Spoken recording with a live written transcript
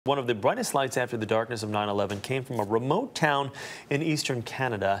One of the brightest lights after the darkness of 9/11 came from a remote town in eastern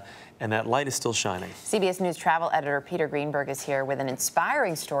Canada, and that light is still shining. CBS News travel editor Peter Greenberg is here with an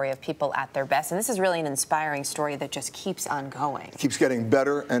inspiring story of people at their best. And this is really an inspiring story that just keeps on going. It keeps getting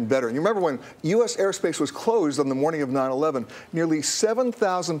better and better. And you remember when U.S. airspace was closed on the morning of 9/11, nearly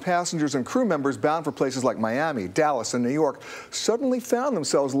 7,000 passengers and crew members bound for places like Miami, Dallas, and New York suddenly found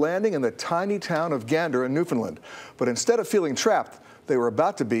themselves landing in the tiny town of Gander in Newfoundland. But instead of feeling trapped, they were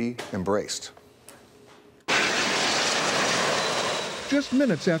about to be embraced. Just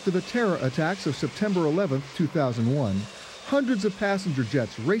minutes after the terror attacks of September 11, 2001, hundreds of passenger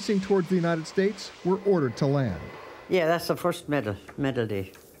jets racing towards the United States were ordered to land. Yeah, that's the first medal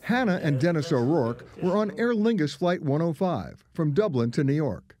day. Hannah and Dennis O'Rourke were on Aer Lingus Flight 105 from Dublin to New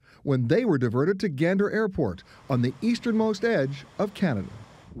York when they were diverted to Gander Airport on the easternmost edge of Canada.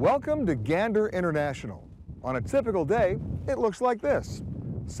 Welcome to Gander International. On a typical day, it looks like this.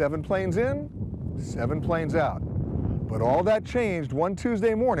 7 planes in, 7 planes out. But all that changed one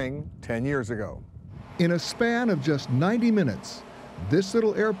Tuesday morning 10 years ago. In a span of just 90 minutes, this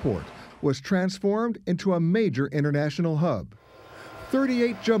little airport was transformed into a major international hub.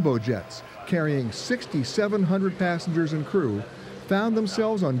 38 jumbo jets carrying 6,700 passengers and crew found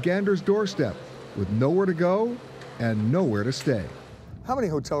themselves on Gander's doorstep with nowhere to go and nowhere to stay. How many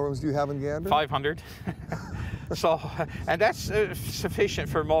hotel rooms do you have in Gander? 500. And that's sufficient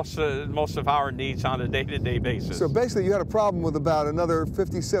for most of our needs on a day-to-day basis. So basically you had a problem with about another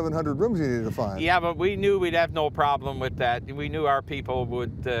 5,700 rooms you needed to find. Yeah, but we knew we'd have no problem with that. We knew our people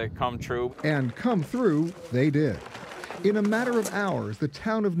would come through. And come through they did. In a matter of hours, the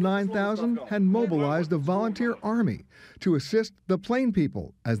town of 9,000 had mobilized a volunteer army to assist the plain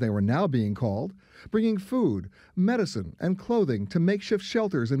people, as they were now being called, bringing food, medicine, and clothing to makeshift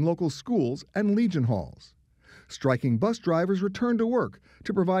shelters in local schools and Legion halls. Striking bus drivers returned to work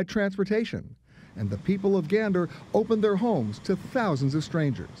to provide transportation, and the people of Gander opened their homes to thousands of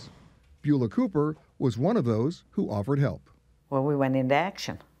strangers. Beulah Cooper was one of those who offered help. Well, we went into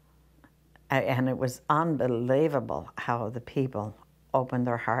action, and it was unbelievable how the people opened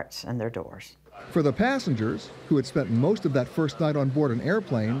their hearts and their doors. For the passengers, who had spent most of that first night on board an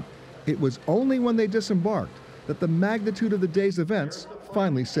airplane, it was only when they disembarked that the magnitude of the day's events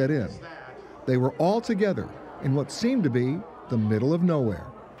finally set in. They were all together in what seemed to be the middle of nowhere.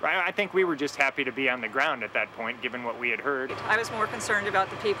 I think we were just happy to be on the ground at that point, given what we had heard. I was more concerned about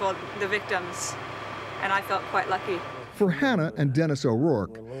the people, the victims, and I felt quite lucky. For Hannah and Dennis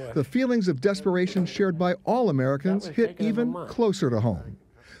O'Rourke, the feelings of desperation shared by all Americans hit even closer to home.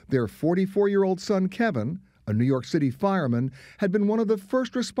 Their 44-year-old son, Kevin, a New York City fireman, had been one of the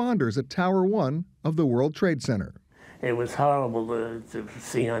first responders at Tower 1 of the World Trade Center. It was horrible to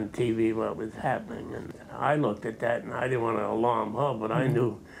see on TV what was happening, and I looked at that and I didn't want to alarm her, but I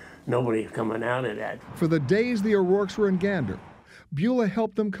knew nobody coming out of that. For the days the O'Rourkes were in Gander, Beulah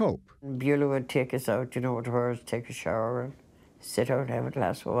helped them cope. Beulah would take us out, with her, take a shower, and sit out, have a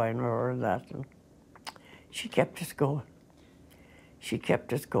glass of wine or that. And she kept us going. She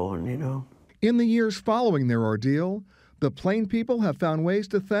kept us going, In the years following their ordeal, the plain people have found ways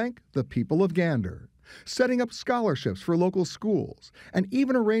to thank the people of Gander, setting up scholarships for local schools, and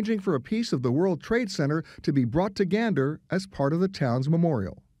even arranging for a piece of the World Trade Center to be brought to Gander as part of the town's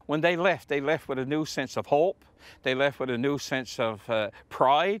memorial. When they left with a new sense of hope. They left with a new sense of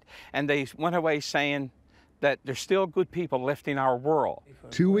pride, and they went away saying that there's still good people left in our world.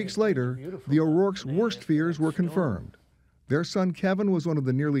 2 weeks later, the O'Rourke's worst fears were confirmed. Their son Kevin was one of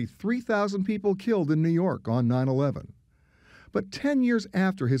the nearly 3,000 people killed in New York on 9/11. But 10 years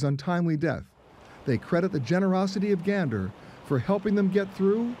after his untimely death, they credit the generosity of Gander for helping them get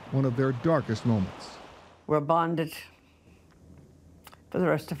through one of their darkest moments. We're bonded for the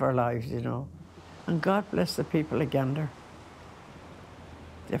rest of our lives, And God bless the people of Gander.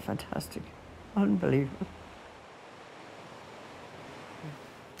 They're fantastic. Unbelievable.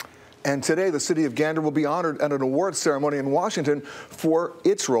 And today, the city of Gander will be honored at an awards ceremony in Washington for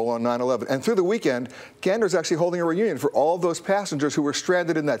its role on 9/11. And through the weekend, Gander is actually holding a reunion for all of those passengers who were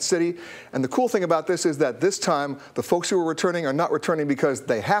stranded in that city. And the cool thing about this is that this time, the folks who are returning are not returning because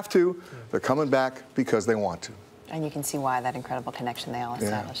they have to. They're coming back because they want to. And you can see why, that incredible connection they all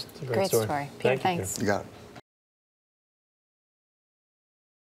established. It's a great story. Peter, thanks. You got it.